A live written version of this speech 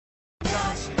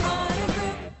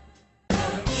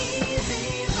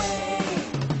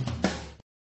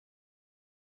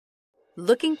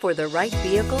Looking for the right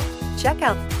vehicle? Check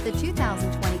out the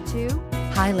 2022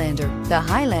 Highlander. The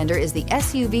Highlander is the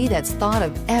SUV that's thought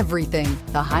of everything.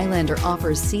 The Highlander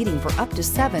offers seating for up to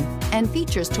 7 and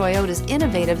features Toyota's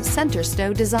innovative center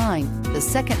stow design. The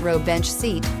second row bench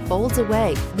seat folds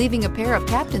away, leaving a pair of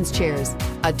captain's chairs.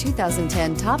 A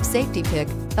 2010 top safety pick,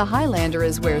 the Highlander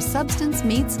is where substance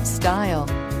meets style.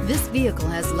 This vehicle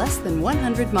has less than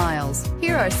 100 miles.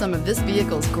 Here are some of this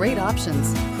vehicle's great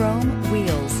options: chrome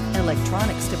wheels,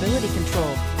 electronic stability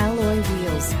control, alloy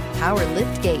wheels, power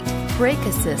liftgate, brake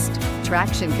assist,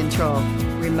 traction control,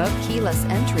 remote keyless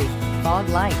entry, fog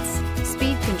lights,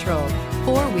 speed control,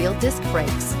 4-wheel disc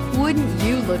brakes. Wouldn't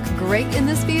you look great in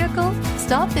this vehicle?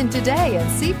 Stop in today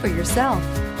and see for yourself.